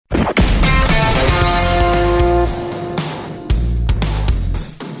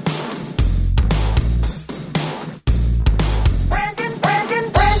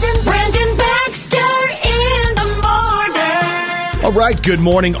right, good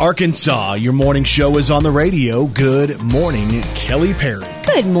morning, Arkansas. Your morning show is on the radio. Good morning, Kelly Perry.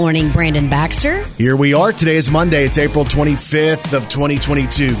 Good morning, Brandon Baxter. Here we are. Today is Monday. It's April 25th of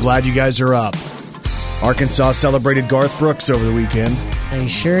 2022. Glad you guys are up. Arkansas celebrated Garth Brooks over the weekend. They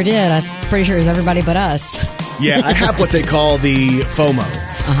sure did. I'm pretty sure it was everybody but us. Yeah, I have what they call the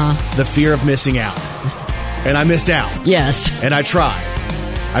FOMO, the fear of missing out. And I missed out. Yes. And I tried.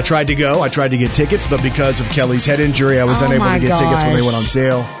 I tried to go. I tried to get tickets, but because of Kelly's head injury, I was unable to get tickets when they went on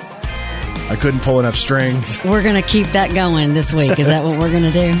sale. I couldn't pull enough strings. We're going to keep that going this week. Is that what we're going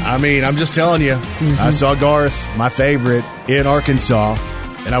to do? I mean, I'm just telling you. I saw Garth, my favorite, in Arkansas,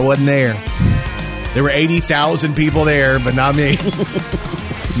 and I wasn't there. There were 80,000 people there, but not me.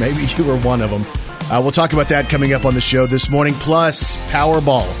 Maybe you were one of them. We'll talk about that coming up on the show this morning. Plus,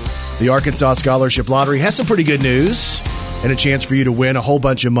 Powerball, the Arkansas Scholarship Lottery, has some pretty good news and a chance for you to win a whole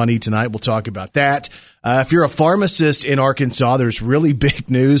bunch of money tonight. We'll talk about that. If you're a pharmacist in Arkansas, there's really big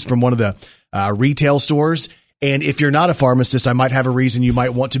news from one of the retail stores. And if you're not a pharmacist, I might have a reason you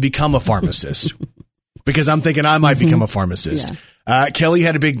might want to become a pharmacist. Because I'm thinking I might become a pharmacist. Yeah. Kelly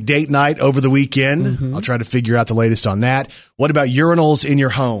had a big date night over the weekend. I'll try to figure out the latest on that. What about urinals in your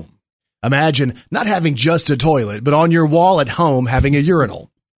home? Imagine not having just a toilet, but on your wall at home having a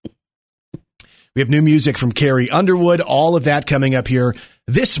urinal. We have new music from Carrie Underwood. All of that coming up here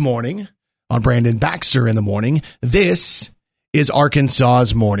this morning on Brandon Baxter in the Morning. This is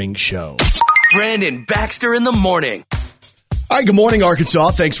Arkansas's Morning Show. Brandon Baxter in the Morning. All right, good morning,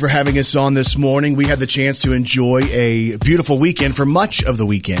 Arkansas. Thanks for having us on this morning. We had the chance to enjoy a beautiful weekend for much of the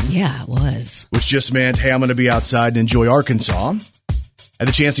weekend. Yeah, it was. Which just meant, hey, I'm going to be outside and enjoy Arkansas. Had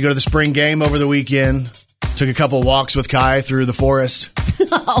the chance to go to the spring game over the weekend. Took a couple walks with Kai through the forest.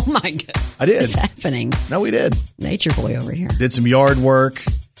 Oh, my God. I did. What's happening? No, we did. Nature boy over here. Did some yard work.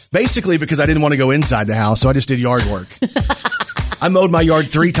 Basically because I didn't want to go inside the house, so I just did yard work. I mowed my yard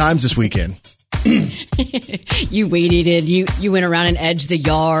 3 times this weekend. You weed eated. You went around and edged the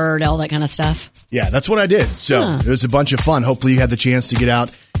yard, all that kind of stuff. Yeah, that's what I did. So It was a bunch of fun. Hopefully you had the chance to get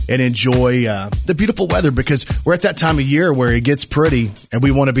out and enjoy the beautiful weather because we're at that time of year where it gets pretty and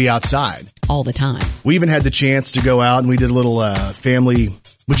we want to be outside. All the time. We even had the chance to go out and we did a little family,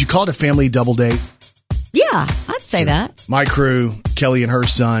 would you call it a family double date? Yeah, I'd say that. My crew, Kelly and her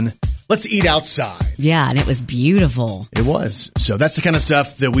son. Let's eat outside. Yeah, and it was beautiful. It was. So that's the kind of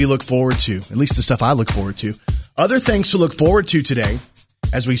stuff that we look forward to, at least the stuff I look forward to. Other things to look forward to today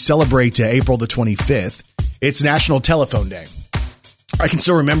as we celebrate April the 25th. It's National Telephone Day. I can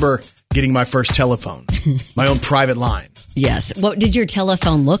still remember getting my first telephone, my own private line. Yes. What did your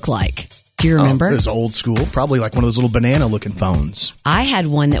telephone look like? Do you remember? It was old school, probably like one of those little banana-looking phones. I had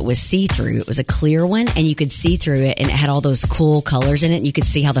one that was see-through. It was a clear one, and you could see through it, and it had all those cool colors in it, and you could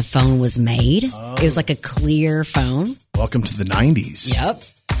see how the phone was made. Oh. It was like a clear phone. Welcome to the 90s. Yep.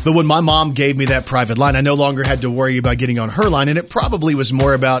 But when my mom gave me that private line, I no longer had to worry about getting on her line, and it probably was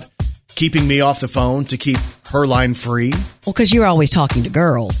more about keeping me off the phone to keep her line free. Well, because you were always talking to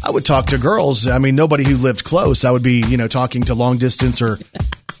girls. I would talk to girls. I mean, nobody who lived close. I would be, talking to long distance or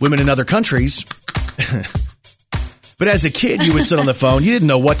women in other countries. But as a kid, you would sit on the phone. You didn't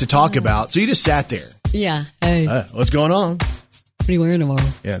know what to talk about, so you just sat there. Yeah. Hey. What's going on? What are you wearing tomorrow?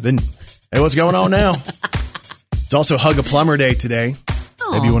 Yeah. Then, hey, what's going on now? It's also Hug a Plumber Day today.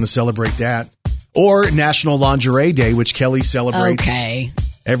 Aww. Maybe you want to celebrate that. Or National Lingerie Day, which Kelly celebrates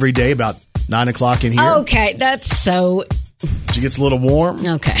every day about 9 o'clock in here. Okay, that's so... She gets a little warm.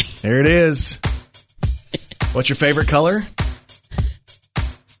 Okay. There it is. What's your favorite color?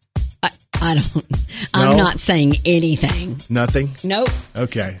 I don't... I'm not saying anything. Nothing? Nope.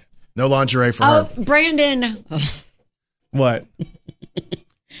 Okay. No lingerie for her. Oh, Brandon. What?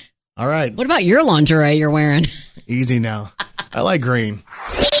 All right. What about your lingerie you're wearing? Easy now. I like green.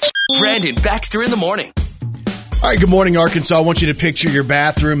 Brandon Baxter in the Morning. All right, good morning, Arkansas. I want you to picture your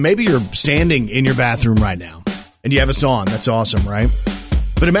bathroom. Maybe you're standing in your bathroom right now, and you have us on. That's awesome, right?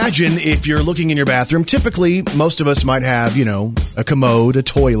 But imagine if you're looking in your bathroom. Typically, most of us might have, a commode, a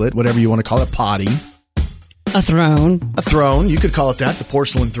toilet, whatever you want to call it, potty. A throne. A throne. You could call it that, the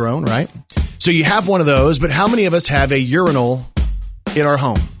porcelain throne, right? So you have one of those, but how many of us have a urinal in our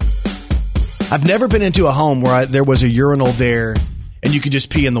home? I've never been into a home where there was a urinal there, and you could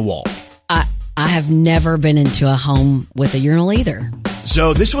just pee in the wall. I have never been into a home with a urinal either.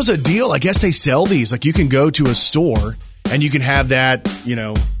 So this was a deal. I guess they sell these. Like you can go to a store and you can have that,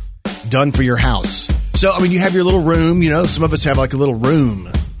 done for your house. So, you have your little room, some of us have like a little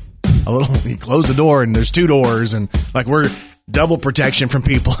room, you close the door and there's 2 doors and like we're double protection from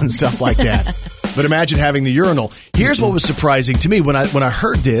people and stuff like that. But imagine having the urinal. Here's what was surprising to me when I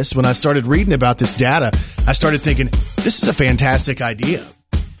heard this, when I started reading about this data, I started thinking, this is a fantastic idea.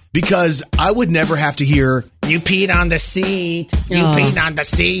 Because I would never have to hear, you peed on the seat. You peed on the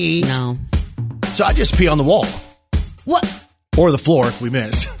seat. No. So I just pee on the wall. What? Or the floor if we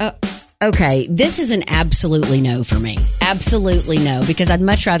miss. Okay, this is an absolutely no for me. Absolutely no, because I'd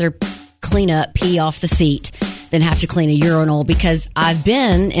much rather clean up, pee off the seat than have to clean a urinal, because I've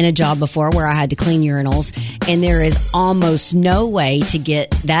been in a job before where I had to clean urinals, and there is almost no way to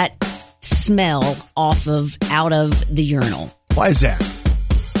get that smell out of the urinal. Why is that?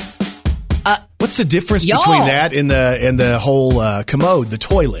 What's the difference y'all, between that and the whole commode, the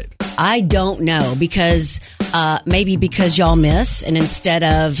toilet? I don't know, because maybe because y'all miss, and instead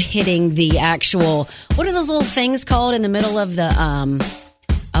of hitting the actual, what are those little things called in the middle of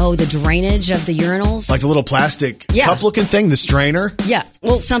the drainage of the urinals? Like the little plastic cup-looking thing, the strainer? Yeah,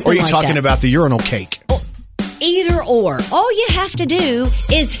 well, something like that. Or are you talking that. about the urinal cake? Well, either or. All you have to do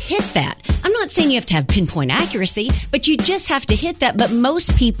is hit that. I'm not saying you have to have pinpoint accuracy, but you just have to hit that. But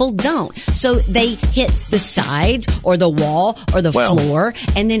most people don't. So they hit the sides or the wall or the floor,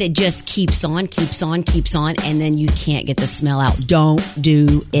 and then it just keeps on, and then you can't get the smell out. Don't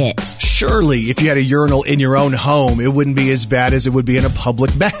do it. Surely, if you had a urinal in your own home, it wouldn't be as bad as it would be in a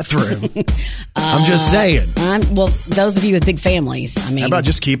public bathroom. I'm just saying. Well, those of you with big families, I mean. How about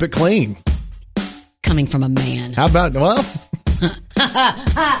just keep it clean? Coming from a man. How about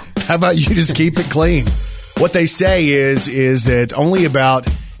you just keep it clean? What they say is that only about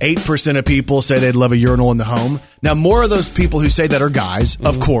 8% of people say they'd love a urinal in the home. Now, more of those people who say that are guys,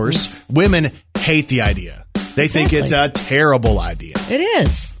 of course. Women hate the idea. They think it's a terrible idea. It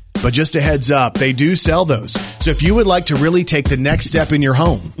is. But just a heads up, they do sell those. So if you would like to really take the next step in your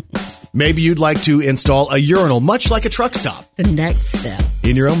home, maybe you'd like to install a urinal, much like a truck stop. The next step.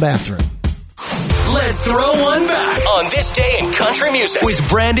 In your own bathroom. Let's throw one back on This Day in Country Music with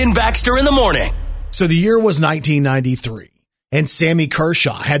Brandon Baxter in the morning. So the year was 1993, and Sammy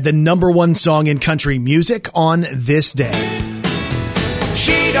Kershaw had the #1 song in country music on this day.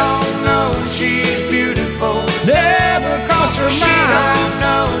 She don't know she's beautiful. Never crossed her mind. She don't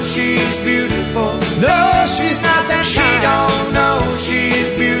know she's beautiful. No, she's not that She kind. don't know she's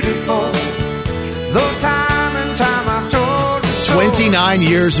beautiful. Though time and time I've told her so. 29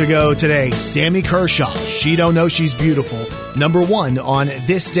 years ago today, Sammy Kershaw, She Don't Know She's Beautiful, #1 on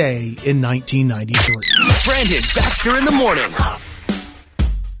this day in 1993. Brandon Baxter in the morning.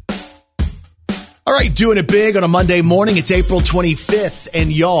 All right, doing it big on a Monday morning. It's April 25th,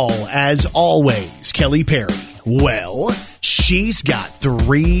 and y'all, as always, Kelly Perry. Well, she's got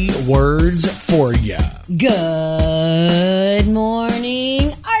 3 words for you. Good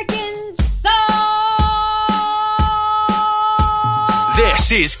morning, Arkansas!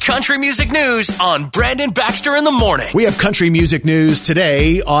 This is Country Music News on Brandon Baxter in the morning. We have country music news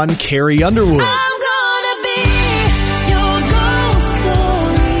today on Carrie Underwood.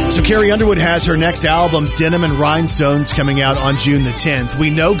 So Carrie Underwood has her next album, Denim and Rhinestones, coming out on June the 10th. We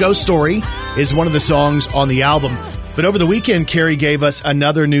know Ghost Story is one of the songs on the album. But over the weekend, Carrie gave us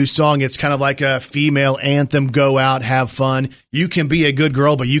another new song. It's kind of like a female anthem. Go out, have fun. You can be a good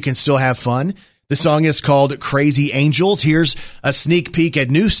girl, but you can still have fun. The song is called Crazy Angels. Here's a sneak peek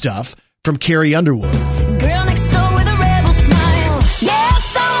at new stuff from Carrie Underwood. Girl next door with a rebel smile.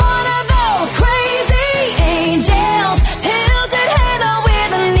 Yes, I'm one of those crazy angels. Tilted head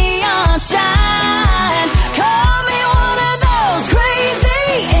with a neon shine. Call me one of those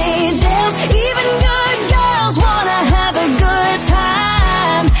crazy angels. Even good girls wanna have a good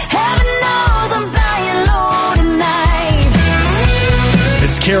time. Heaven knows I'm flying low tonight.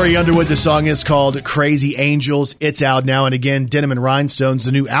 It's Carrie Underwood. The song is called Crazy Angels. It's out now. And again, Denim and Rhinestones,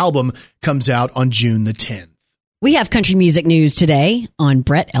 the new album, comes out on June the 10th. We have country music news today on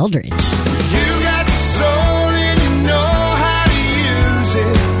Brett Eldridge. You got the soul and you know how to use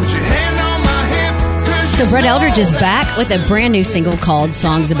it. Put your hand on my hip. 'Cause So you Brett know Eldridge is that back with a brand new single called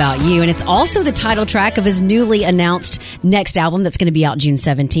Songs About You, and it's also the title track of his newly announced next album that's going to be out June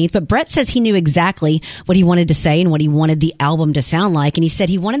 17th. But Brett says he knew exactly what he wanted to say and what he wanted the album to sound like, and he said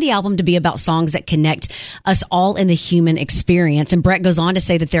he wanted the album to be about songs that connect us all in the human experience. And Brett goes on to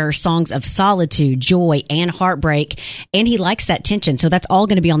say that there are songs of solitude, joy, and heartbreak, and he likes that tension, so that's all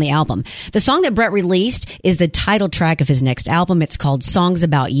going to be on the album. The song that Brett released is the title track of his next album. It's called Songs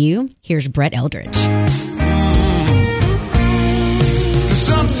About You. Here's Brett Eldridge.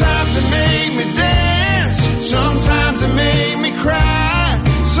 Sometimes it made me dance. Sometimes it made me cry.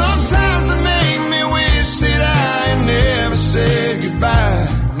 Sometimes it made me wish that I had never said goodbye.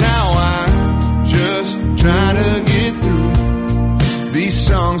 Now I'm just trying to get through these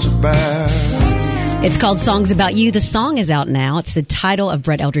songs about you. It's called Songs About You. The song is out now. It's the title of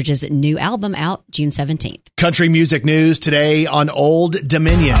Brett Eldridge's new album out June 17th. Country music news today on Old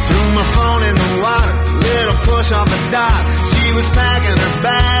Dominion. Threw my phone in the water, little push off the dock. She was packing her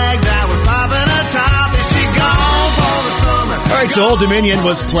bags, I was popping her top, and she gone for the summer. All right, so Old Dominion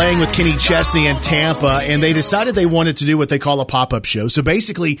was playing with Kenny Chesney in Tampa, and they decided they wanted to do what they call a pop-up show. So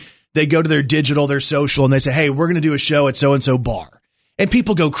basically, they go to their digital, their social, and they say, hey, we're going to do a show at so-and-so bar. And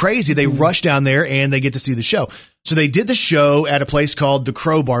people go crazy. They rush down there and they get to see the show. So they did the show at a place called the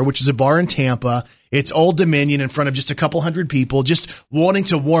Crowbar, which is a bar in Tampa. It's Old Dominion in front of just a couple hundred people, just wanting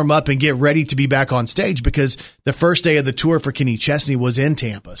to warm up and get ready to be back on stage because the first day of the tour for Kenny Chesney was in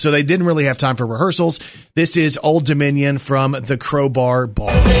Tampa. So they didn't really have time for rehearsals. This is Old Dominion from the Crowbar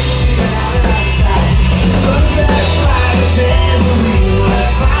Bar.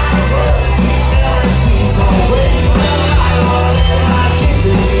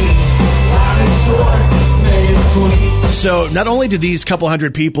 So not only did these couple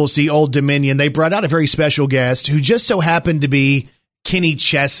hundred people see Old Dominion, they brought out a very special guest who just so happened to be Kenny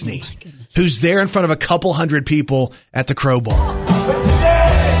Chesney, who's there in front of a couple hundred people at the Crowbar. But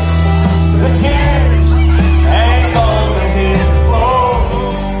today, the tears ain't gonna hit the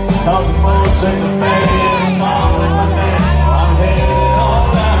floor. 'Cause the folks in the fans calling my name. I'm headed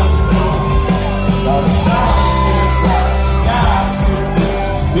all down the road. The sun's still bright, the sky's still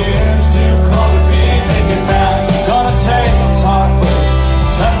blue. Beer's still cold, we ain't thinking about. Gonna take the heartbreak,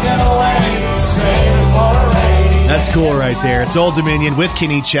 tuck it away, save it for a rainy. That's cool right there. It's Old Dominion with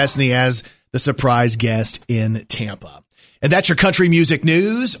Kenny Chesney as the surprise guest in Tampa. And that's your country music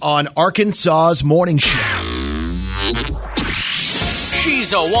news on Arkansas's Morning Show.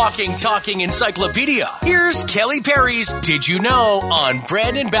 She's a walking, talking encyclopedia. Here's Kelly Perry's Did You Know on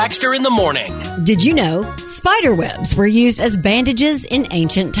Brandon Baxter in the Morning. Did you know spider webs were used as bandages in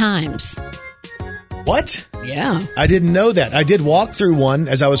ancient times? What? Yeah. I didn't know that. I did walk through one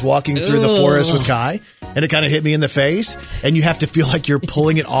as I was walking through the forest with Kai, and it kind of hit me in the face, and you have to feel like you're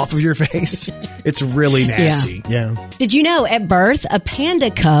pulling it off of your face. It's really nasty. Yeah. Did you know at birth, a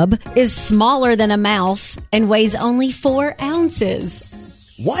panda cub is smaller than a mouse and weighs only 4 ounces?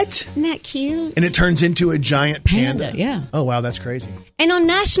 What? Isn't that cute? And it turns into a giant panda. Yeah. Oh, wow, that's crazy. And on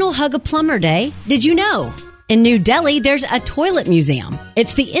National Hug a Plumber Day, did you know? In New Delhi, there's a toilet museum.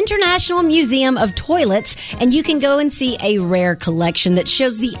 It's the International Museum of Toilets, and you can go and see a rare collection that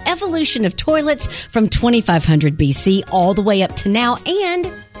shows the evolution of toilets from 2500 BC all the way up to now,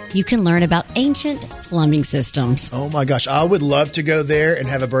 and you can learn about ancient plumbing systems. Oh my gosh, I would love to go there and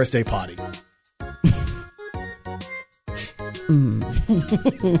have a birthday party.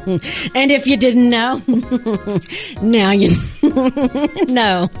 And if you didn't know, now you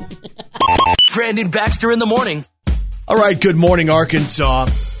know. Brandon Baxter in the Morning. All right, good morning, Arkansas.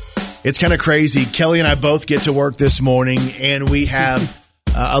 It's kind of crazy. Kelly and I both get to work this morning, and we have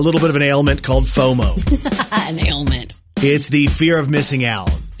a little bit of an ailment called FOMO. An ailment. It's the fear of missing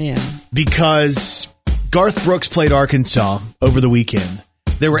out. Yeah. Because Garth Brooks played Arkansas over the weekend.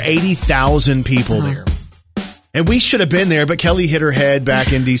 There were 80,000 people there. And we should have been there, but Kelly hit her head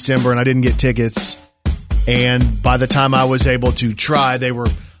back in December, and I didn't get tickets. And by the time I was able to try, they were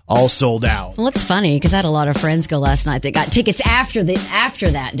all sold out. Well, it's funny because I had a lot of friends go last night that got tickets after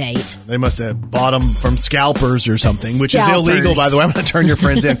that date. They must have bought them from scalpers or something, which is Scalpers. illegal, by the way. I'm going to turn your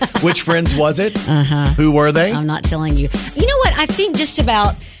friends in. Which friends was it? Who were they? I'm not telling you. You know what? I think just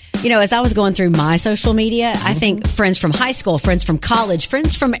about, as I was going through my social media, I think friends from high school, friends from college,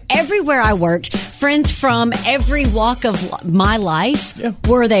 friends from everywhere I worked, friends from every walk of my life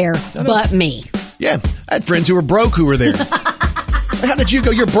were there but me. Yeah. I had friends who were broke who were there. How did you go?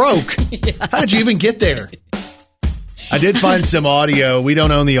 You're broke. How did you even get there? I did find some audio. We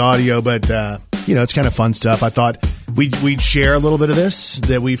don't own the audio, but, it's kind of fun stuff. I thought we'd share a little bit of this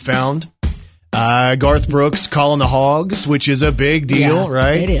that we found. Garth Brooks calling the Hogs, which is a big deal,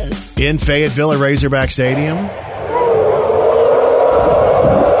 right? It is. In Fayetteville at Razorback Stadium.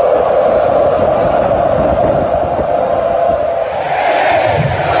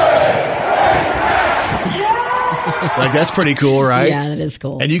 Like, that's pretty cool, right? Yeah, that is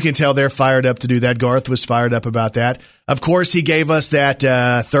cool. And you can tell they're fired up to do that. Garth was fired up about that. Of course, he gave us that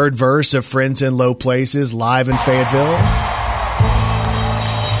third verse of Friends in Low Places live in Fayetteville.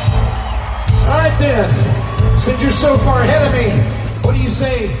 All right then, since you're so far ahead of me, what do you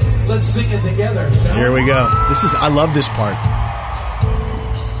say? Let's sing it together, shall we? Here we go. I love this part.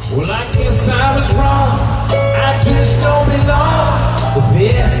 Well, I guess I was wrong. I just don't belong. But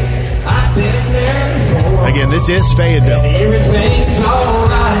yeah, I've been there before. Again, this is Fayetteville. Everything's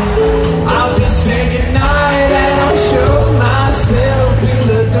alright. I'll just say goodnight and I'll show myself to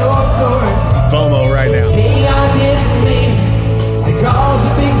the door. FOMO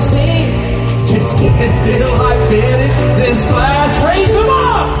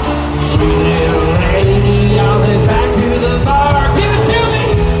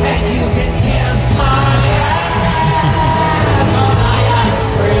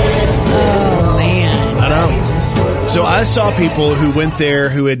saw people who went there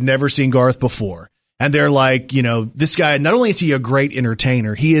who had never seen Garth before. And they're like, you know, this guy, not only is he a great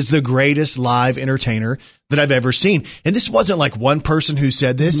entertainer, he is the greatest live entertainer that I've ever seen. And this wasn't like one person who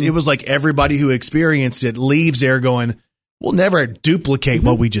said this. It was like everybody who experienced it leaves there going, we'll never duplicate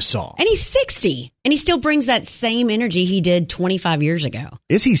what we just saw. And he's 60, and he still brings that same energy he did 25 years ago.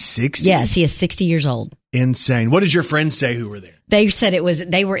 Is he 60? Yes, he is 60 years old. Insane. What did your friends say who were there? They said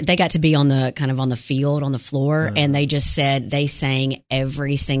they got to be on the kind of on the field, on the floor, and they just said they sang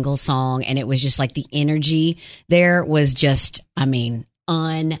every single song, and it was just like the energy there was just, I mean,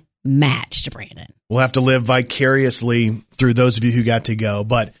 unmatched, Brandon. We'll have to live vicariously through those of you who got to go,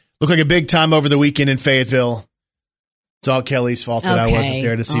 but looked like a big time over the weekend in Fayetteville. It's all Kelly's fault that I wasn't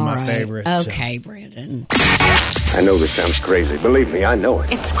there to see my favorite. Okay, Brandon. I know this sounds crazy. Believe me, I know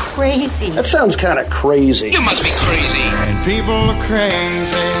it. It's crazy. That sounds kind of crazy. You must be crazy. And people are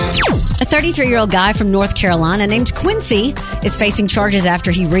crazy. A 33-year-old guy from North Carolina named Quincy is facing charges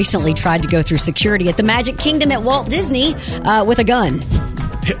after he recently tried to go through security at the Magic Kingdom at Walt Disney with a gun.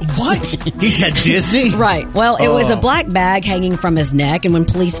 What? He's at Disney? Right. Well, it was a black bag hanging from his neck, and when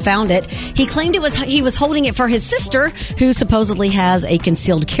police found it, he claimed he was holding it for his sister, who supposedly has a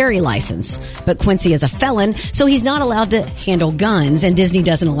concealed carry license. But Quincy is a felon, so he's not allowed to handle guns, and Disney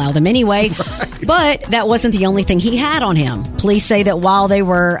doesn't allow them anyway. Right. But that wasn't the only thing he had on him. Police say that while they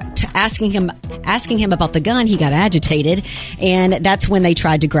were asking him about the gun, he got agitated, and that's when they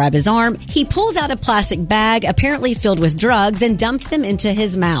tried to grab his arm. He pulls out a plastic bag, apparently filled with drugs, and dumped them into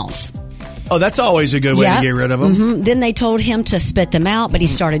his mouth. Oh, that's always a good way to get rid of them. Mm-hmm. Then they told him to spit them out, but he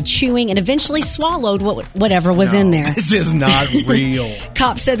started chewing and eventually swallowed whatever was in there. This is not real.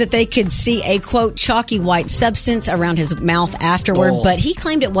 Cops said that they could see a, quote, chalky white substance around his mouth afterward, but he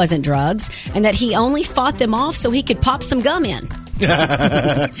claimed it wasn't drugs and that he only fought them off so he could pop some gum in.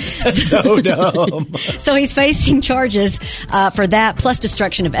 That's so dumb. So he's facing charges for that, plus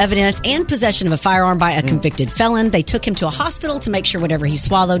destruction of evidence and possession of a firearm by a convicted felon. They took him to a hospital to make sure whatever he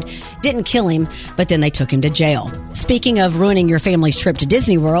swallowed didn't kill him, but then they took him to jail. Speaking of ruining your family's trip to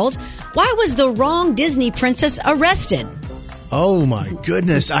Disney World, why was the wrong Disney princess arrested? Oh, my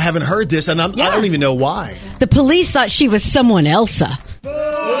goodness. I haven't heard this, and I don't even know why. The police thought she was someone Elsa.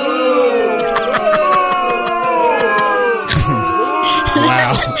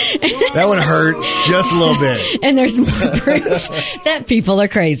 Wow. That would hurt just a little bit. And there's more proof that people are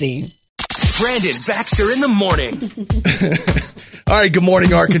crazy. Brandon Baxter in the morning. All right, good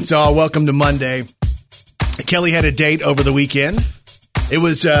morning, Arkansas. Welcome to Monday. Kelly had a date over the weekend. It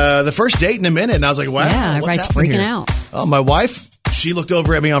was the first date in a minute, and I was like, wow, yeah, everybody's freaking here? out. Oh, my wife, she looked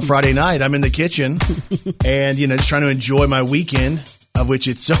over at me on Friday night. I'm in the kitchen and, just trying to enjoy my weekend, of which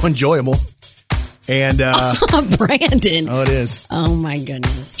it's so enjoyable. And Brandon. Oh, it is. Oh, my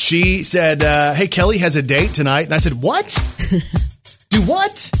goodness. She said, hey, Kelly has a date tonight. And I said, what? Do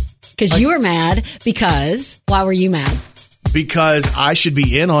what? Because you were mad because, why were you mad? Because I should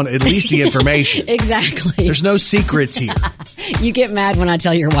be in on at least the information. Exactly. There's no secrets here. You get mad when I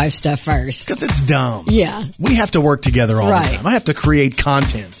tell your wife stuff first. Because it's dumb. Yeah. We have to work together all the time. I have to create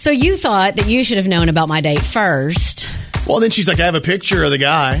content. So you thought that you should have known about my date first. Well, then she's like, I have a picture of the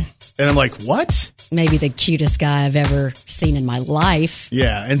guy. And I'm like, what? Maybe the cutest guy I've ever seen in my life.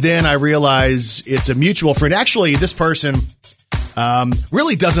 Yeah. And then I realize it's a mutual friend. Actually, this person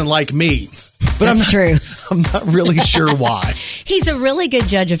really doesn't like me. But That's true. I'm not really sure why. He's a really good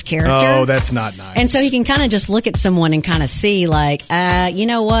judge of character. Oh, that's not nice. And so he can kind of just look at someone and kind of see like, you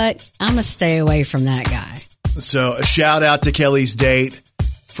know what? I'm going to stay away from that guy. So a shout out to Kelly's date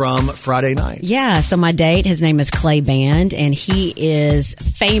from Friday night. Yeah, so my date, his name is Clay Band, and he is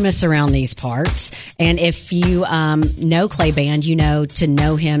famous around these parts. And if you know Clay Band, you know to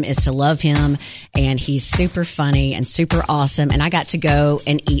know him is to love him. And he's super funny and super awesome. And I got to go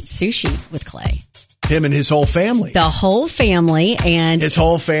and eat sushi with Clay. Him and his whole family. The whole family. And his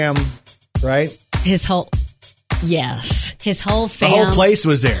whole fam, right? His whole fam. The whole place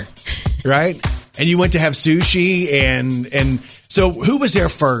was there, right? And you went to have sushi and so who was there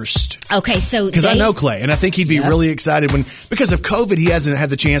first? Okay, so because I know Clay, and I think he'd be really excited because of COVID, he hasn't had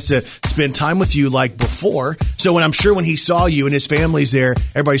the chance to spend time with you like before. So when he saw you and his family's there,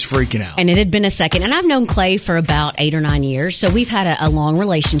 everybody's freaking out. And it had been a second, and I've known Clay for about 8 or 9 years, so we've had a long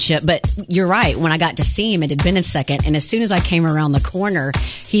relationship. But you're right, when I got to see him, it had been a second, and as soon as I came around the corner,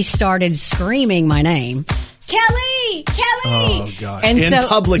 he started screaming my name. Kelly! Oh, gosh. And in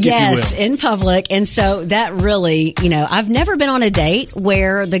public, if you will. Yes, in public. And so that really, I've never been on a date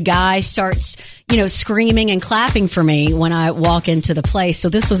where the guy starts, screaming and clapping for me when I walk into the place. So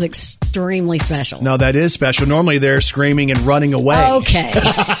this was extremely special. No, that is special. Normally they're screaming and running away. Okay.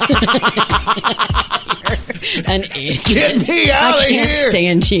 An idiot. Get me out of here. I can't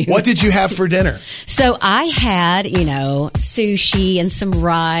stand you. What did you have for dinner? So I had, sushi and some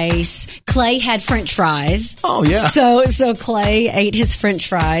rice. Clay had French fries. Oh, yeah. So Clay ate his French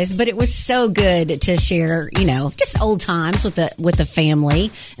fries, but it was so good to share, just old times with the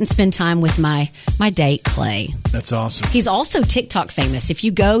family and spend time with my date, Clay. That's awesome. He's also TikTok famous. If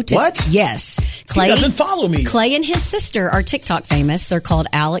you go to... What? Yes. Clay He doesn't follow me. Clay and his sister are TikTok famous. They're called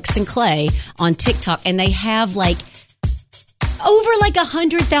Alex and Clay on TikTok, and they have over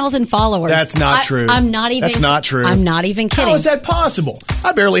 100,000 followers. That's not true. I'm not even. That's not true. I'm not even kidding. How is that possible?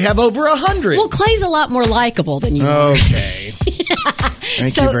 I barely have over 100. Well, Clay's a lot more likable than you are. Okay.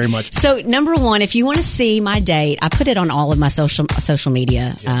 Thank you very much. So, number one, if you want to see my date, I put it on all of my social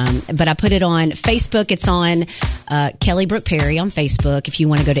media, but I put it on Facebook. It's on Kelly Brooke Perry on Facebook. If you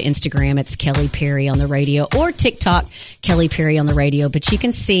want to go to Instagram, it's Kelly Perry on the radio, or TikTok, Kelly Perry on the radio. But you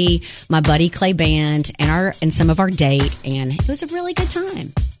can see my buddy Clay Band and some of our date, and it was a really good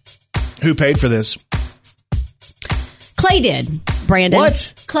time. Who paid for this? Clay did, Brandon.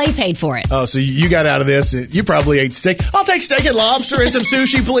 What? Clay paid for it. Oh, so you got out of this. You probably ate steak. I'll take steak and lobster and some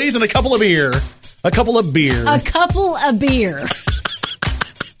sushi, please, and a couple of beer. A couple of beer.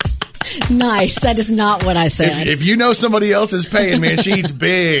 Nice. That is not what I said. If you know somebody else is paying me and she eats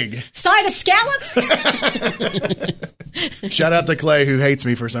big. Side of scallops? Shout out to Clay, who hates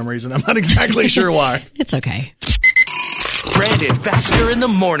me for some reason. I'm not exactly sure why. It's okay. Brandon Baxter in the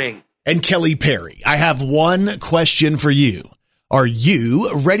morning. And Kelly Perry, I have one question for you. Are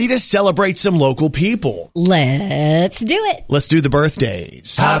you ready to celebrate some local people? Let's do it. Let's do the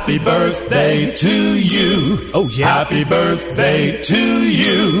birthdays. Happy birthday to you. Oh, yeah. Happy birthday to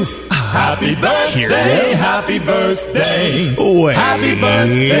you. Happy Here birthday. it is. Happy birthday. Wait. Happy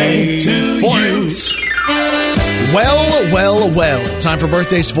birthday to you. Well. Time for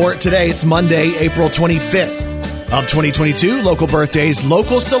birthday sport today. It's Monday, April 25th of 2022. Local birthdays,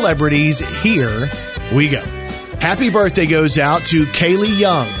 local celebrities. Here we go. Happy birthday goes out to Kaylee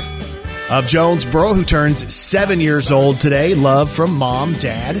Young of Jonesboro, who turns 7 years old today. Love from mom,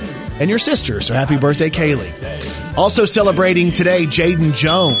 dad, and your sister. So happy birthday, Kaylee. Also celebrating today, Jaden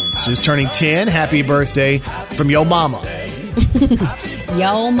Jones is turning 10. Happy birthday from Yo Mama.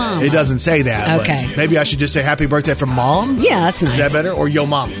 Yo Mama. It doesn't say that. Okay. But maybe I should just say happy birthday from mom? Yeah, that's nice. Is that better? Or Yo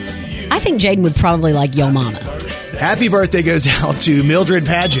Mama? I think Jaden would probably like Yo Mama. Happy birthday goes out to Mildred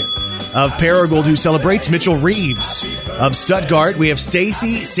Pageant of Paragould, who celebrates. Mitchell Reeves of Stuttgart. We have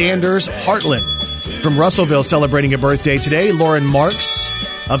Stacy Sanders Hartland from Russellville celebrating a birthday today. Lauren Marks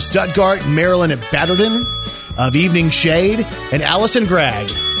of Stuttgart. Marilyn Batterton of Evening Shade. And Allison Gregg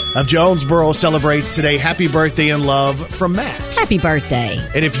of Jonesboro celebrates today. Happy birthday and love from Matt. Happy birthday.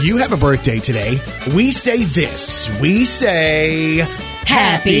 And if you have a birthday today, we say this. We say...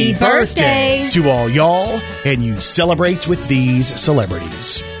 Happy birthday to all y'all, and you celebrate with these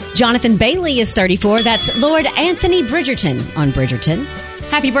celebrities. Jonathan Bailey is 34. That's Lord Anthony Bridgerton on Bridgerton.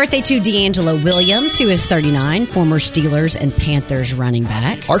 Happy birthday to D'Angelo Williams, who is 39, former Steelers and Panthers running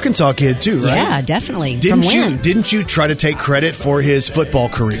back. Arkansas kid, too, right? Yeah, definitely. Didn't you try to take credit for his football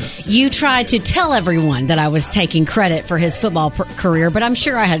career? You tried to tell everyone that I was taking credit for his football career, but I'm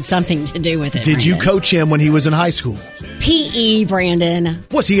sure I had something to do with it. Did you Brandon. coach him when he was in high school? PE, Brandon.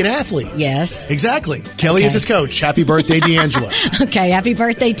 Was he an athlete? Yes. Exactly. Kelly is his coach. Happy birthday, D'Angelo. Okay, happy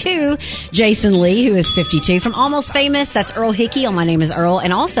birthday to Jason Lee, who is 52. From Almost Famous, that's Earl Hickey on My Name is Earl,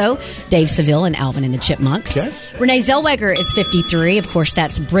 and also Dave Seville and Alvin and the Chipmunks. Okay. Renee Zellweger is 53. Of course,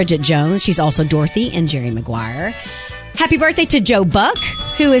 that's Bridget Jones. She's also Dorothy and Jerry Maguire. Happy birthday to Joe Buck,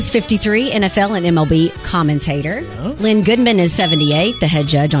 who is 53, NFL and MLB commentator. Oh. Lynn Goodman is 78, the head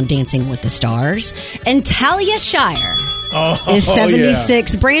judge on Dancing with the Stars. And Talia Shire is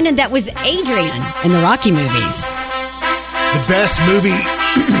 76. Yeah. Brandon, that was Adrian in the Rocky movies. The best movie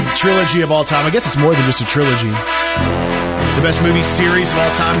trilogy of all time. I guess it's more than just a trilogy. The best movie series of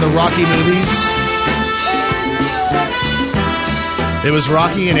all time, the Rocky movies. It was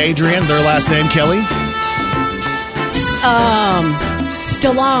Rocky and Adrian, their last name, Kelly.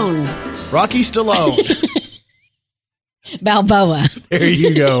 Stallone. Rocky Stallone. Balboa. There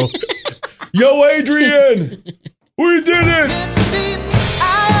you go. Yo, Adrian! We did it!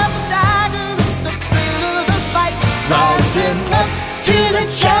 Rising up to the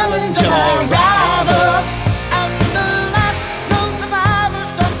challenge of our rival. And the last known survivor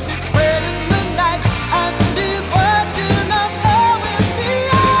stalks his spread in the night. And he's watching us go in the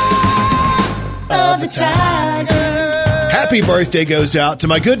eye of the tiger. Happy birthday goes out to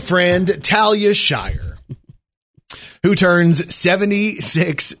my good friend Talia Shire, who turns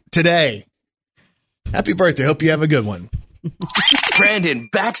 76 today. Happy birthday. Hope you have a good one. Brandon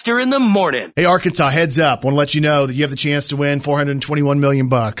Baxter in the morning. Hey, Arkansas, heads up. Want to let you know that you have the chance to win $421 million.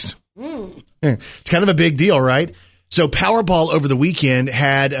 It's kind of a big deal, right? So Powerball over the weekend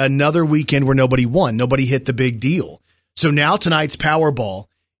had another weekend where nobody won. Nobody hit the big deal. So now tonight's Powerball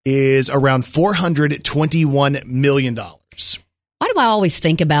is around $421 million. Why do I always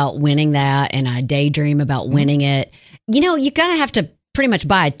think about winning that and I daydream about winning it? You know, you kind of have to pretty much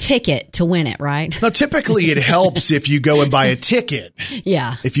buy a ticket to win it, right? Now, typically it helps if you go and buy a ticket.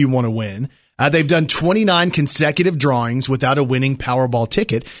 Yeah. If you want to win. They've done 29 consecutive drawings without a winning Powerball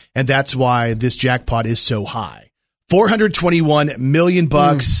ticket, and that's why this jackpot is so high. $421 million.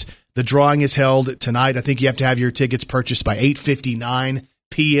 The drawing is held tonight. I think you have to have your tickets purchased by 8:59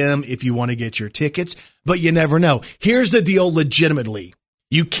 p.m. if you want to get your tickets, but you never know. Here's the deal legitimately.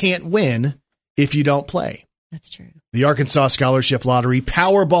 You can't win if you don't play. That's true. The Arkansas Scholarship Lottery,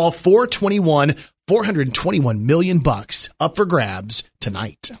 Powerball 421, $421 million up for grabs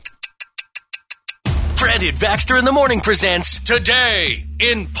tonight. Brandon Baxter in the morning presents Today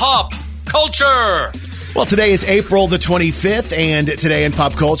in Pop Culture. Well, today is April the 25th, and today in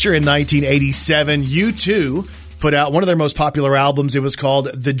pop culture in 1987, U2 put out one of their most popular albums. It was called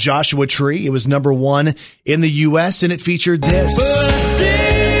The Joshua Tree. It was number one in the U.S., and it featured this.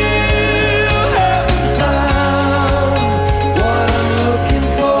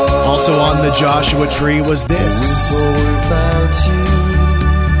 Also on The Joshua Tree was this.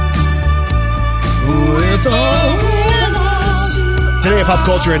 Today in pop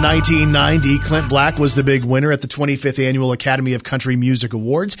culture in 1990, Clint Black was the big winner at the 25th Annual Academy of Country Music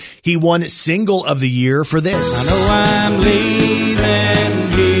Awards. He won Single of the Year for this. I know I'm leaving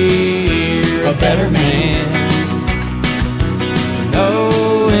here a better man,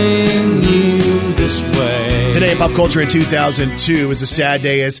 knowing you this way. Today in pop culture in 2002 is a sad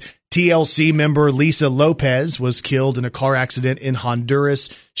day as TLC member Lisa Lopez was killed in a car accident in Honduras.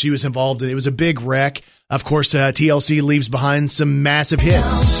 She was involved in it. It was a big wreck. Of course, TLC leaves behind some massive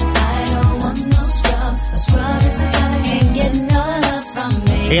hits.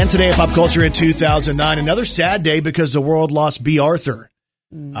 And today in pop culture in 2009, another sad day because the world lost Bea Arthur,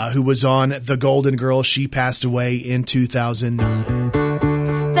 who was on The Golden Girls. She passed away in 2009.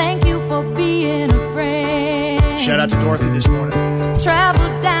 Thank you for being a friend. Shout out to Dorothy this morning.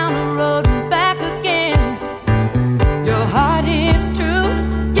 Travel down the road and back again. Your heart is true.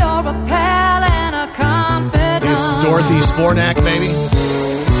 You're a pal and a confidant. It's Dorothy Spornak, baby.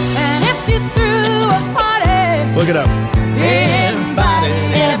 And if you threw a party, Look it up. everybody,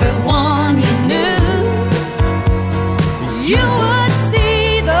 everyone you knew, you would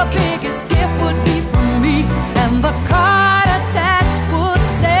see the biggest gift would be from me, and the card attached would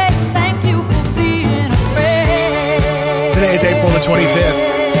say, thank you for being a friend. Today is April the 25th.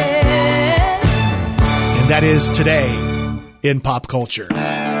 And that is today in pop culture.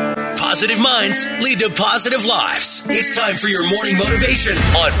 Positive minds lead to positive lives. It's time for your morning motivation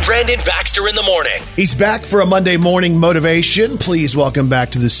on Brandon Baxter in the morning. He's back for a Monday morning motivation. Please welcome back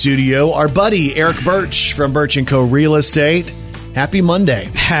to the studio our buddy Eric Birch from Birch & Co. Real Estate. Happy Monday.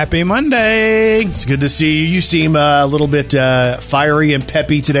 Happy Monday. It's good to see you. You seem a little bit fiery and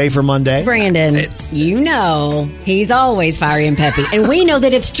peppy today for Monday. Brandon, you know he's always fiery and peppy, and we know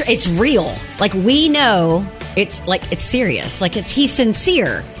that it's real. Like, we know it's serious. Like, he's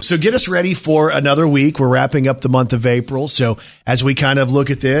sincere. So get us ready for another week. We're wrapping up the month of April. So as we kind of look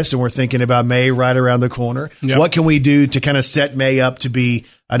at this and we're thinking about May right around the corner, what can we do to kind of set May up to be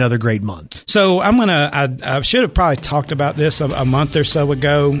another great month? So I should have probably talked about this a month or so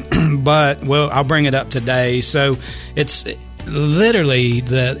ago, but I'll bring it up today. So it's literally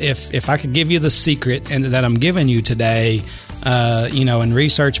if I could give you the secret and that I'm giving you today, and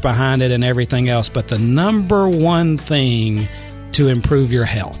research behind it and everything else, but the number one thing to improve your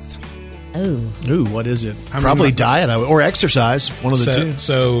health. Ooh, what is it? Probably diet or exercise, one of the two.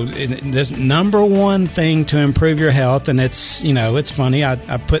 So this number one thing to improve your health, and it's funny.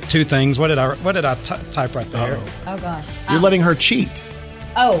 I put two things. What did I type right there? Oh gosh, you're letting her cheat.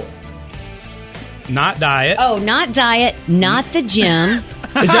 Not diet. Not diet. Not the gym.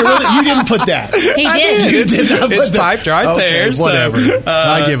 Is that really? You didn't put that. He did. You did not put it's that. typed right there. Whatever.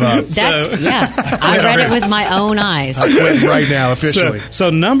 I give up. I read it with my own eyes. I quit right now, officially. So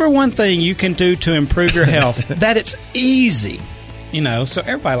number one thing you can do to improve your health, that it's easy. So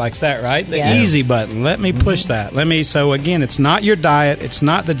everybody likes that, right? The easy button. Let me push that. So again, it's not your diet. It's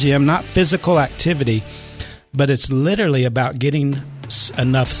not the gym, not physical activity, but it's literally about getting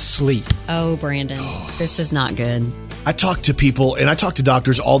enough sleep. Oh, Brandon, this is not good. I talk to people, and I talk to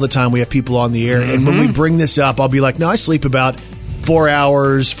doctors all the time. We have people on the air, and when we bring this up, I'll be like, no, I sleep about 4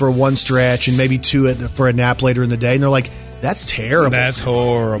 hours for one stretch and maybe 2 for a nap later in the day. And they're like, that's terrible. That's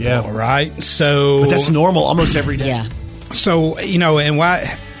horrible, right? So, but that's normal almost every day. Yeah. So, and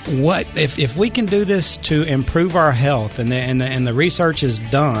what if we can do this to improve our health, and the research is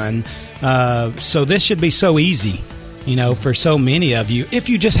done, so this should be so easy. For so many of you, if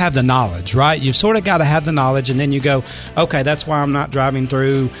you just have the knowledge, right? You've sort of got to have the knowledge, and then you go, okay, that's why I'm not driving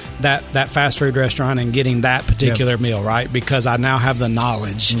through that fast food restaurant and getting that particular meal, right? Because I now have the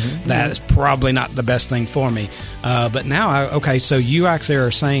knowledge that is probably not the best thing for me. But now, so you actually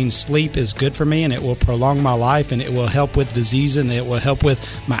are saying sleep is good for me, and it will prolong my life, and it will help with disease, and it will help with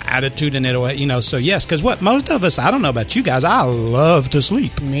my attitude, and it will, so yes, because what most of us, I don't know about you guys, I love to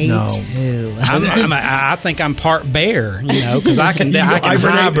sleep. Me too. I think I'm part bear. Because I can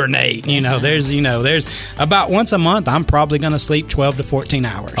hibernate. There's about once a month I'm probably going to sleep 12 to 14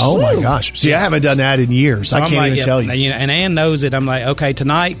 hours. Oh my gosh! See, I haven't done that in years. So I can't even tell you. And Ann knows it. I'm like, okay,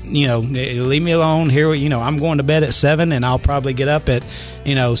 tonight, leave me alone. Here, I'm going to bed at 7, and I'll probably get up at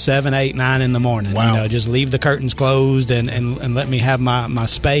 7, 8, 9 in the morning. Wow. Just leave the curtains closed and let me have my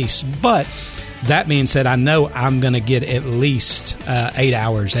space. But that being said, I know I'm going to get at least 8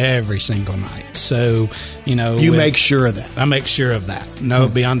 hours every single night. So, you make sure of that. I make sure of that. No,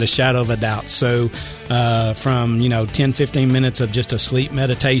 beyond a shadow of a doubt. So, from 10, 15 minutes of just a sleep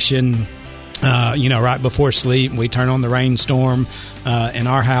meditation. Right before sleep, we turn on the rainstorm in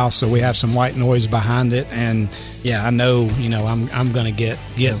our house, so we have some white noise behind it. And I know, I'm going to get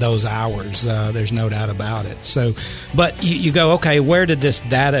those hours. There's no doubt about it. So, but you go, okay, where did this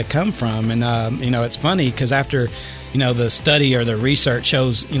data come from? And it's funny because after the study or the research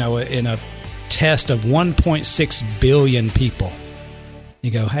shows, in a test of 1.6 billion people,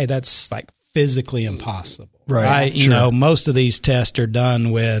 you go, hey, that's like physically impossible, right? Sure. Most of these tests are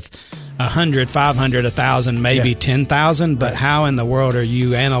done with 100, 500, 1,000, maybe 10,000. But how in the world are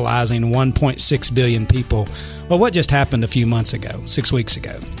you analyzing 1.6 billion people? Well, what just happened a few months ago, 6 weeks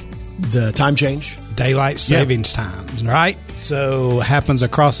ago? The time change? Daylight savings times, right? So happens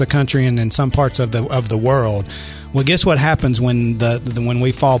across the country and in some parts of the world. Well, guess what happens when when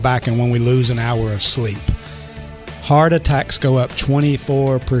we fall back and when we lose an hour of sleep? Heart attacks go up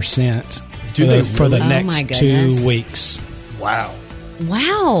 24% for the next 2 weeks. Wow.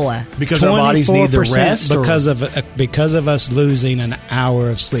 Because our bodies need the rest? Because of us losing an hour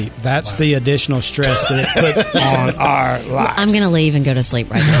of sleep. That's the additional stress that it puts on our lives. I'm going to leave and go to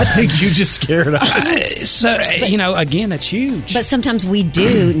sleep right now. I think you just scared us. So, again, that's huge. But sometimes we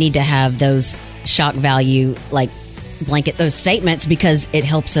do need to have those shock value, like blanket those statements, because it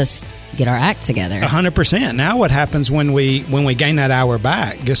helps us get our act together. 100%. Now what happens when we gain that hour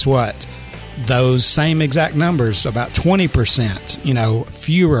back? Guess what? Those same exact numbers, about 20%,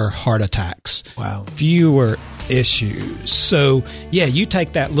 fewer heart attacks. Wow. Fewer issues. So, you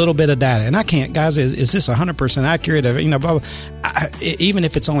take that little bit of data, and I can't, guys, is this 100% accurate? Blah, blah. Even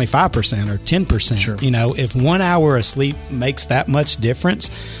if it's only 5% or 10%, sure. If 1 hour of sleep makes that much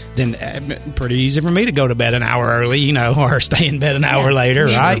difference, then pretty easy for me to go to bed an hour early, or stay in bed an hour later,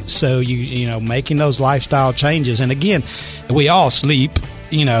 sure. right? So, making those lifestyle changes. And again, we all sleep,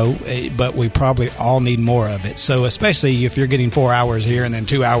 but we probably all need more of it. So especially if you're getting 4 hours here and then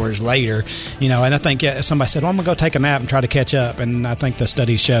 2 hours later, and I think somebody said, well, I'm going to go take a nap and try to catch up. And I think the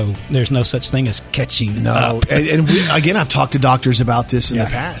studies show there's no such thing as catching up. And again, I've talked to doctors about this in the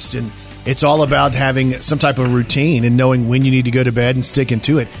past, and it's all about having some type of routine and knowing when you need to go to bed and sticking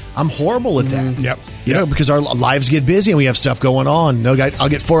to it. I'm horrible at that. Yep. Because our lives get busy and we have stuff going on. No, I'll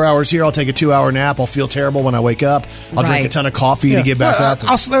get 4 hours here. I'll take a 2 hour nap. I'll feel terrible when I wake up. I'll drink a ton of coffee to get back up.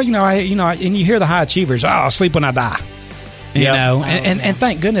 And you hear the high achievers. I'll sleep when I die. And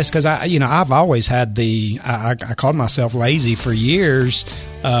thank goodness, because I've always had I called myself lazy for years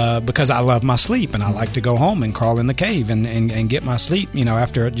because I love my sleep and I like to go home and crawl in the cave and get my sleep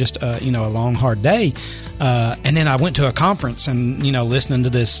after just a long hard day. And then I went to a conference and listening to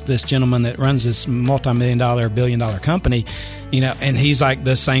this gentleman that runs this multi-million-dollar, billion-dollar company, and he's like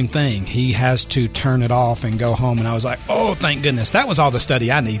the same thing. He has to turn it off and go home. And I was like, oh, thank goodness. That was all the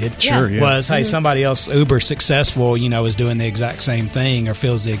study I needed. Sure, yeah. Was, hey, somebody else uber successful, is doing the exact same thing or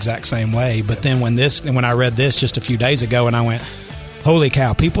feels the exact same way. But then when I read this just a few days ago and I went, holy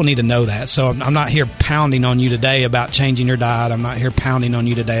cow, people need to know that. So I'm not here pounding on you today about changing your diet. I'm not here pounding on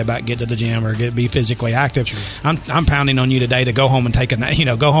you today about get to the gym or be physically active. I'm pounding on you today to go home and take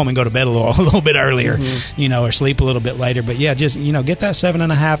go home and go to bed a little bit earlier, or sleep a little bit later. But yeah, just get that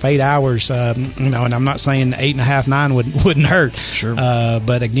 7.5, 8 hours. And I'm not saying 8.5, 9 wouldn't hurt. Sure.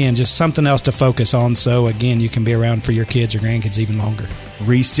 But again, just something else to focus on. So again, you can be around for your kids or grandkids even longer.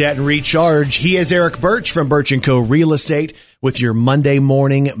 Reset and recharge. He is Eric Birch from Birch & Co. Real Estate with your Monday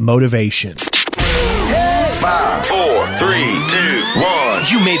morning motivation. 5, 4, 3, 2, 1.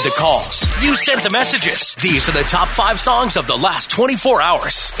 You made the calls. You sent the messages. These are the top 5 songs of the last 24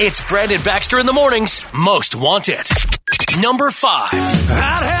 hours. It's Brandon Baxter in the Morning's Most Wanted. Number 5.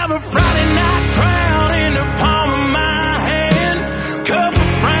 I'd have a Friday night crown in the palm of my hand. Cup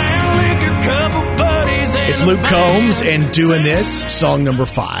of brown liquor, couple buddies. It's Luke Combs and Doing This, song number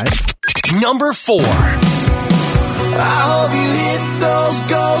 5. Number 4. I hope you hit those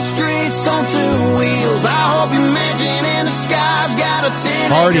gold streets on 2 wheels. I hope your mansion in the sky's got a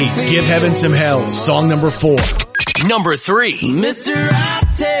 10 Hardy, Give Heaven Some Hell, song number 4. Number 3. Mister,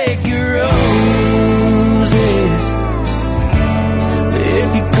 I'll take your roses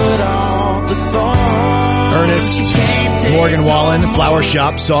if you cut off the thorns. Ernest, Morgan Wallen, Flower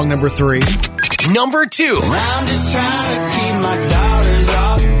Shop, song number 3. Number 2. I'm just trying to keep my daughters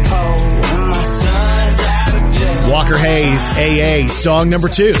off the pole and my son's out of jail. Walker Hayes, AA, song number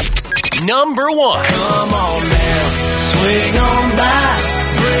 2. Number 1. Come on down, swing on by,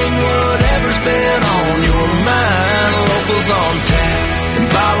 bring whatever's been on your mind. Locals on tap and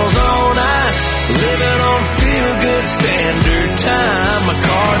bottles on ice, living on feel-good standard time. My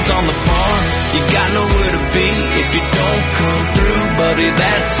card's on the bar, you got nowhere to be if you don't come through, buddy.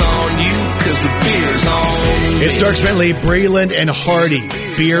 That's on you, 'cause the beer's on me. It's Starks Bentley, Breland, and Hardy,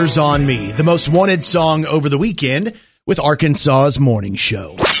 Beers on Me, the most wanted song over the weekend with Arkansas's Morning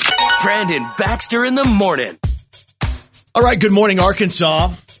Show. Brandon Baxter in the Morning. All right, good morning,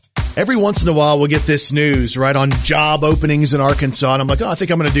 Arkansas. Every once in a while, we'll get this news, right, on job openings in Arkansas, and I'm like, I think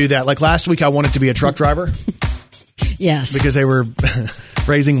I'm going to do that. Like last week, I wanted to be a truck driver. Yes. Because they were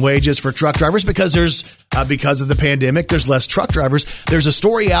raising wages for truck drivers because of the pandemic, there's less truck drivers. There's a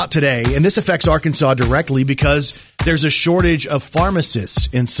story out today, and this affects Arkansas directly because there's a shortage of pharmacists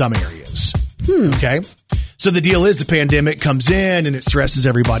in some areas. Okay? So the deal is the pandemic comes in and it stresses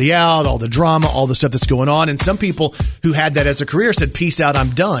everybody out, all the drama, all the stuff that's going on. And some people who had that as a career said, peace out,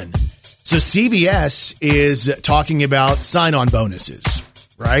 I'm done. So CVS is talking about sign-on bonuses,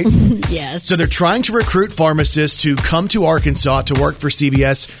 right? Yes. So they're trying to recruit pharmacists to come to Arkansas to work for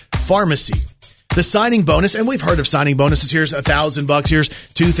CVS Pharmacy. The signing bonus, and we've heard of signing bonuses. Here's $1,000, here's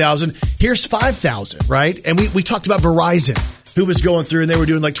 $2,000, here's $5,000, right? And we talked about Verizon, who was going through and they were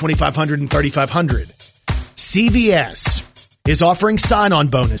doing like $2,500 and $3,500. CVS is offering sign-on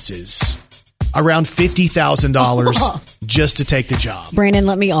bonuses around $50,000 just to take the job. Brandon,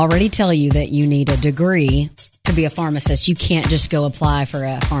 let me already tell you that you need a degree to be a pharmacist. You can't just go apply for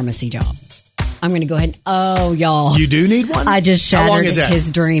a pharmacy job. I'm going to go ahead. Oh, y'all. You do need one? I just How long shattered is that?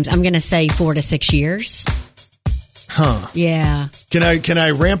 his dreams. I'm going to say 4 to 6 years. Huh. Yeah. Can I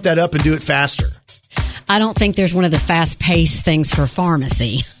ramp that up and do it faster? I don't think there's one of the fast-paced things for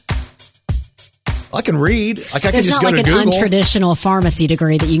pharmacy. I can read. Like I can There's just not go like to an Google. untraditional pharmacy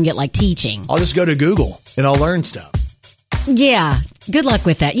degree that you can get like teaching. I'll just go to Google and I'll learn stuff. Yeah. Good luck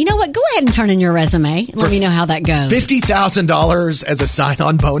with that. You know what? Go ahead and turn in your resume. Let me know how that goes. $50,000 as a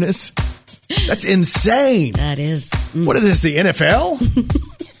sign-on bonus? That's insane. That is. What is this, the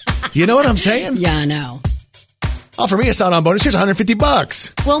NFL? You know what I'm saying? Yeah, I know. Oh, for me, a sign-on bonus, here's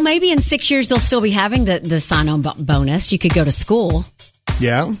 $150. Well, maybe in 6 years they'll still be having the sign-on bonus. You could go to school.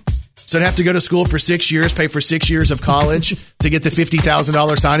 Yeah. So I'd have to go to school for 6 years, pay for 6 years of college to get the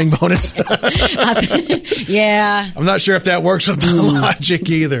 $50,000 signing bonus. Yeah. I'm not sure if that works with the logic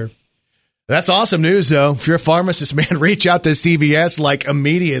either. That's awesome news, though. If you're a pharmacist, man, reach out to CVS like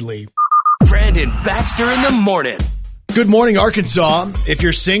immediately. Brandon Baxter in the Morning. Good morning, Arkansas. If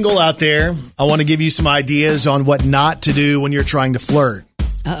you're single out there, I want to give you some ideas on what not to do when you're trying to flirt.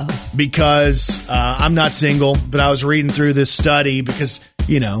 Uh-oh. Because I'm not single, but I was reading through this study because,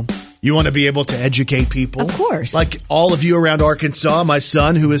 you want to be able to educate people. Of course. Like all of you around Arkansas, my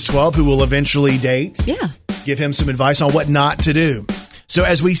son, who is 12, who will eventually date. Yeah. Give him some advice on what not to do. So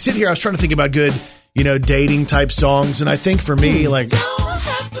as we sit here, I was trying to think about good, dating type songs. And I think for me, like...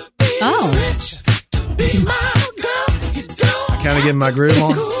 Kind of getting my groove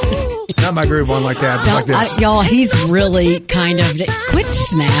on. Not my groove on like that, but like this. Y'all, he's really kind of... Quit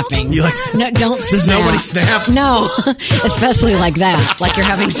snapping. You like, no, don't snap. Does nobody snap? No, especially like that. Like you're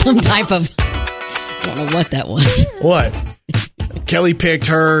having some type of... I don't know what that was. What? Kelly picked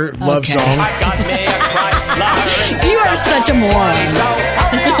her love Okay. song. You are such a moron.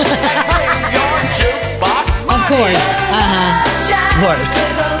 Of course. What?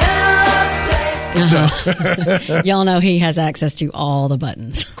 Y'all know he has access to all the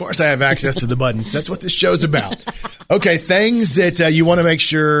buttons. Of course, I have access to the buttons. That's what this show's about. Okay, things that you want to make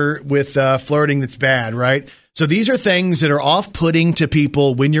sure with flirting that's bad, right? So these are things that are off-putting to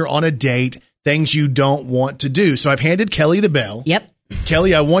people when you're on a date, things you don't want to do. So I've handed Kelly the bell. Yep.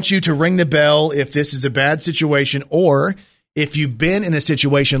 Kelly, I want you to ring the bell if this is a bad situation, or if you've been in a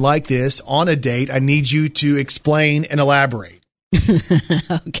situation like this on a date, I need you to explain and elaborate.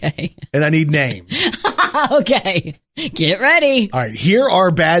 Okay. And I need names. Okay. Get ready. All right. Here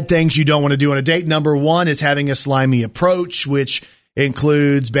are bad things you don't want to do on a date. Number one is having a slimy approach, which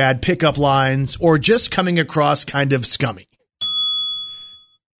includes bad pickup lines or just coming across kind of scummy.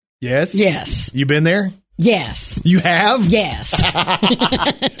 Yes? Yes. You been there? Yes. You have? Yes.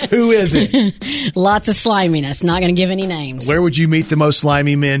 Who is it? Lots of sliminess. Not going to give any names. Where would you meet the most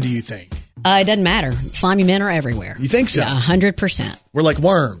slimy men, do you think? It doesn't matter. Slimy men are everywhere. You think so? Yeah, 100%. We're like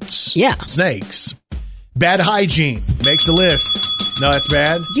worms. Yeah. Snakes. Bad hygiene. Makes the list. No, that's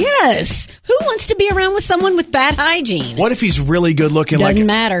bad? Yes. Who wants to be around with someone with bad hygiene? What if he's really good looking? Doesn't like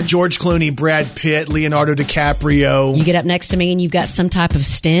matter. George Clooney, Brad Pitt, Leonardo DiCaprio, You get up next to me and you've got some type of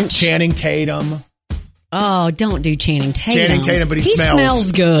stench. Channing Tatum. Oh, don't do Channing Tatum. Channing Tatum, but he smells.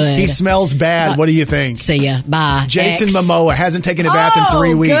 smells good. He smells bad. What do you think? See ya. Bye. Jason X. Momoa hasn't taken a bath in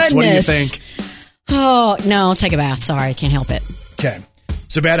 3 weeks. What do you goodness. think? Oh, no, I'll take a bath. Sorry, I can't help it. Okay.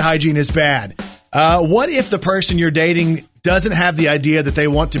 So bad hygiene is bad. What if the person you're dating doesn't have the idea that they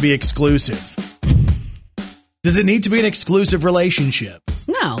want to be exclusive? Does it need to be an exclusive relationship?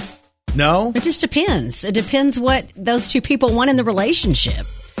 No, No? it just depends. It depends what those two people want in the relationship.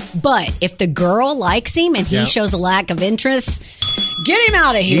 But if the girl likes him and he Yeah. shows a lack of interest, get him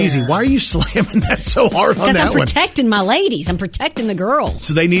out of here. Easy. Why are you slamming that so hard on Because that I'm one? protecting my ladies. I'm protecting the girls.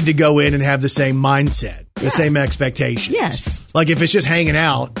 So they need to go in and have the same mindset, the same expectations. Yes. Like if it's just hanging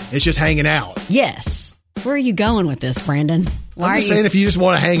out, it's just hanging out. Yes. Where are you going with this, Brandon? Why I'm are just you? saying if you just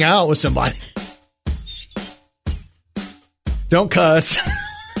want to hang out with somebody. Don't cuss.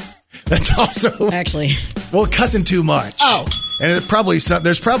 That's also... Actually, Well, cussing too much. Oh. And there's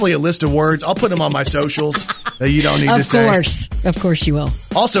probably a list of words. I'll put them on my socials that you don't need to say. Of course you will.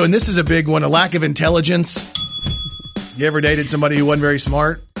 Also, and this is a big one, a lack of intelligence. You ever dated somebody who wasn't very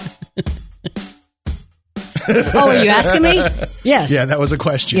smart? Oh, are you asking me? Yes. Yeah, that was a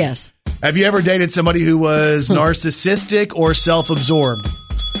question. Yes. Have you ever dated somebody who was narcissistic or self-absorbed?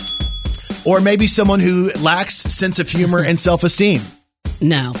 Or maybe someone who lacks sense of humor and self-esteem?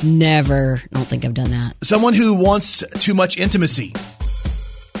 No, never. I don't think I've done that. Someone who wants too much intimacy.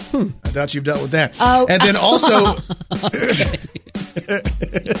 I doubt you've dealt with that. Oh. And then also...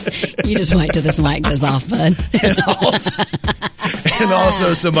 You just wait till this mic goes off, bud. and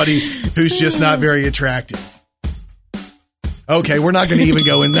also somebody who's just not very attractive. Okay, we're not going to even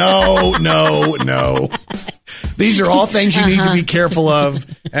go in. No. These are all things you need to be careful of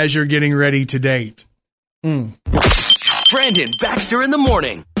as you're getting ready to date. Brandon Baxter in the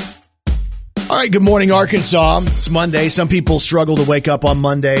morning. All right, good morning, Arkansas. It's Monday. Some people struggle to wake up on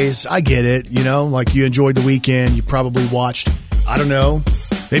Mondays. I get it. You know, like you enjoyed the weekend. You probably watched, I don't know,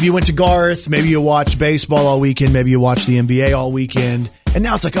 maybe you went to Garth. Maybe you watched baseball all weekend. Maybe you watched the NBA all weekend. And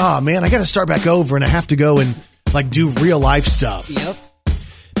now it's like, oh, man, I got to start back over and I have to go and like do real life stuff. Yep.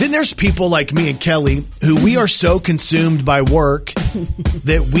 Then there's people like me and Kelly who we are so consumed by work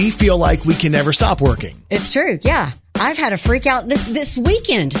that we feel like we can never stop working. It's true. Yeah. I've had a freak out this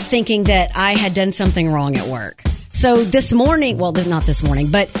weekend thinking that I had done something wrong at work. So this morning, well, not this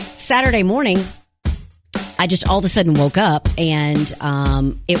morning, but Saturday morning, I just all of a sudden woke up and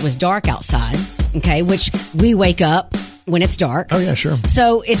it was dark outside. Okay. Which we wake up when it's dark. Oh, yeah, sure.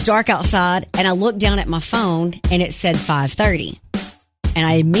 So it's dark outside and I looked down at my phone and it said 5:30. And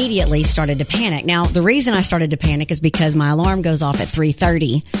I immediately started to panic. Now, the reason I started to panic is because my alarm goes off at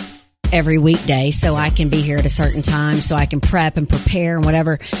 3:30 every weekday, so I can be here at a certain time, so I can prep and prepare and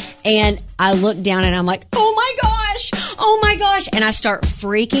whatever. And I look down and I'm like, oh my gosh. And I start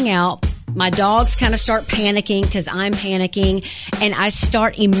freaking out. My dogs kind of start panicking because I'm panicking. And I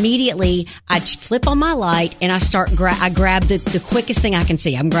start immediately, I flip on my light and I grab the quickest thing I can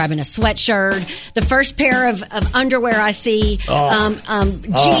see. I'm grabbing a sweatshirt, the first pair of underwear I see,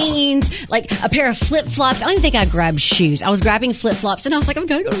 jeans, like a pair of flip-flops. I don't even think I grabbed shoes. I was grabbing flip-flops and I was like, I've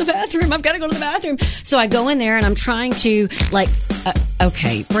got to go to the bathroom. I've got to go to the bathroom. So I go in there and I'm trying to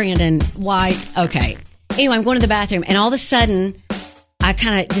okay, Brandon, why? Okay. Anyway, I'm going to the bathroom and all of a sudden I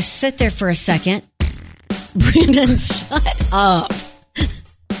kind of just sit there for a second Brandon, shut up.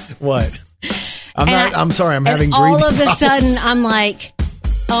 What? I'm sorry. I'm and having all breathing of a problems. sudden, I'm like,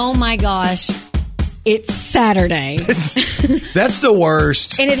 oh my gosh, it's Saturday. That's the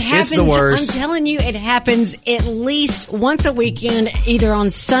worst. And it happens. It's the worst. I'm telling you, it happens at least once a weekend, either on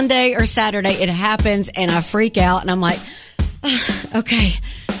Sunday or Saturday. It happens, and I freak out, and I'm like, okay.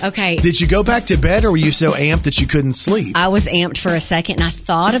 Did you go back to bed, or were you so amped that you couldn't sleep? I was amped for a second, and I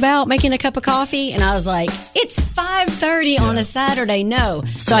thought about making a cup of coffee, and I was like, it's 5:30 on a Saturday. No.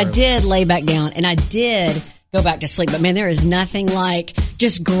 So I did lay back down, and I did go back to sleep. But, man, there is nothing like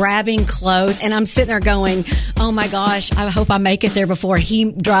just grabbing clothes, and I'm sitting there going, oh, my gosh, I hope I make it there before he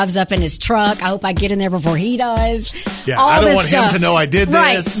drives up in his truck. I hope I get in there before he does. Yeah, all I don't this want stuff. him to know I did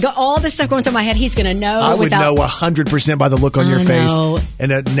this. Right. All this stuff going through my head, he's going to know. I would know 100% by the look on your face know.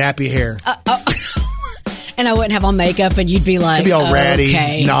 and that nappy hair. And I wouldn't have on makeup, and you'd be like, It'd be all ratty,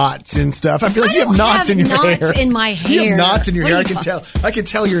 okay. knots and stuff. I'd be like, you have knots in your hair. Knots in my hair. You have knots in your What hair. are you I can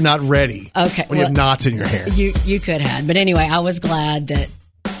tell you're not ready. Okay, when you have knots in your hair. You could have. But anyway, I was glad that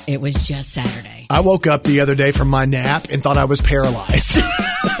it was just Saturday. I woke up the other day from my nap and thought I was paralyzed.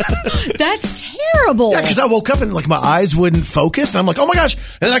 That's terrible. Yeah, because I woke up and like my eyes wouldn't focus. I'm like, oh my gosh.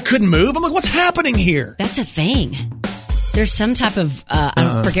 And then I couldn't move. I'm like, what's happening here? That's a thing. There's some type of,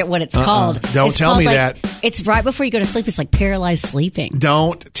 I forget what it's called. Don't It's tell called, me like, that. It's right before you go to sleep. It's like paralyzed sleeping.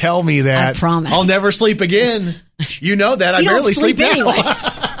 Don't tell me that. I promise. I'll never sleep again. You know that. I You don't barely sleep now. anyway.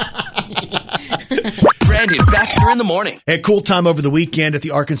 Brandon Baxter in the morning. A cool time over the weekend at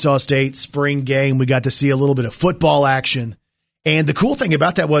the Arkansas State spring game. We got to see a little bit of football action. And the cool thing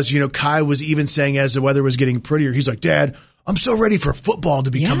about that was, Kai was even saying as the weather was getting prettier, he's like, Dad, I'm so ready for football to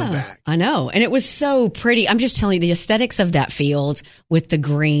be coming back. I know. And it was so pretty. I'm just telling you, the aesthetics of that field with the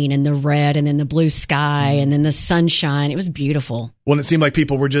green and the red and then the blue sky and then the sunshine, it was beautiful. Well, it seemed like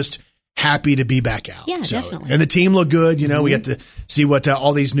people were just happy to be back out. Yeah, definitely. And the team looked good. We got to see what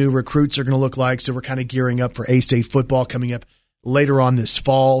all these new recruits are going to look like. So we're kind of gearing up for A-State football coming up later on this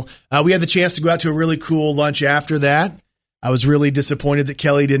fall. We had the chance to go out to a really cool lunch after that. I was really disappointed that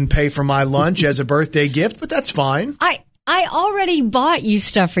Kelly didn't pay for my lunch as a birthday gift, but that's fine. I already bought you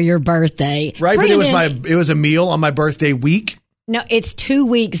stuff for your birthday. Right, Brandon, but it was a meal on my birthday week. No, it's 2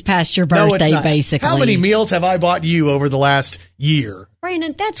 weeks past your No, it's birthday, not. basically. How many meals have I bought you over the last year?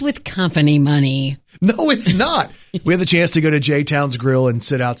 Brandon, that's with company money. No, it's not. We had the chance to go to J-Town's Grill and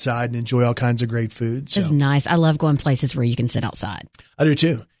sit outside and enjoy all kinds of great food. So. It's nice. I love going places where you can sit outside. I do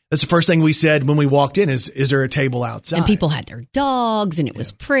too. That's the first thing we said when we walked in is there a table outside? And people had their dogs, and it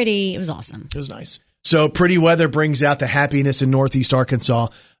was pretty. It was awesome. It was nice. So pretty weather brings out the happiness in Northeast Arkansas.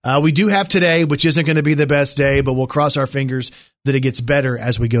 We do have today, which isn't going to be the best day, but we'll cross our fingers that it gets better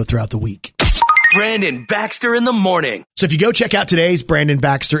as we go throughout the week. Brandon Baxter in the morning. So if you go check out today's Brandon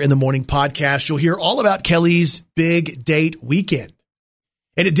Baxter in the Morning podcast, you'll hear all about Kelly's big date weekend.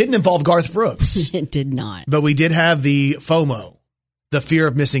 And it didn't involve Garth Brooks. It did not. But we did have the FOMO, the fear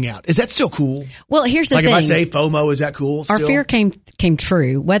of missing out. Is that still cool? Well, here's the like thing. If I say FOMO, is that cool still? Our fear came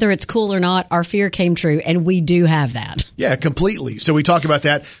true. Whether it's cool or not, our fear came true, and we do have that. Yeah, completely. So we talk about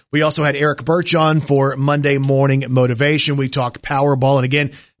that. We also had Eric Birch on for Monday Morning Motivation. We talked Powerball. And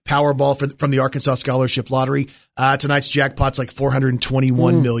again, Powerball from the Arkansas Scholarship Lottery. Tonight's jackpot's like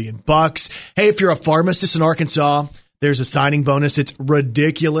 $421 million. Hey, if you're a pharmacist in Arkansas, there's a signing bonus. It's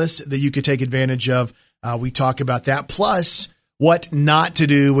ridiculous that you could take advantage of. We talk about that. Plus, what not to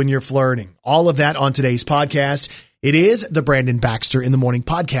do when you're flirting. All of that on today's podcast. It is the Brandon Baxter in the Morning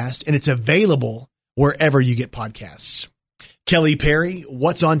podcast, and it's available wherever you get podcasts. Kelly Perry,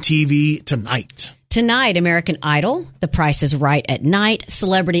 what's on TV tonight? Tonight, American Idol, The Price is Right at Night,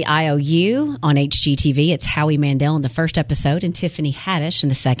 Celebrity IOU on HGTV. It's Howie Mandel in the first episode and Tiffany Haddish in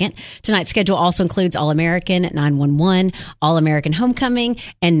the second. Tonight's schedule also includes All-American, 911, All-American Homecoming,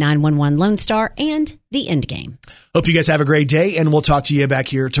 and 911 Lone Star, and The Endgame. Hope you guys have a great day, and we'll talk to you back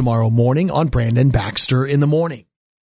here tomorrow morning on Brandon Baxter in the Morning.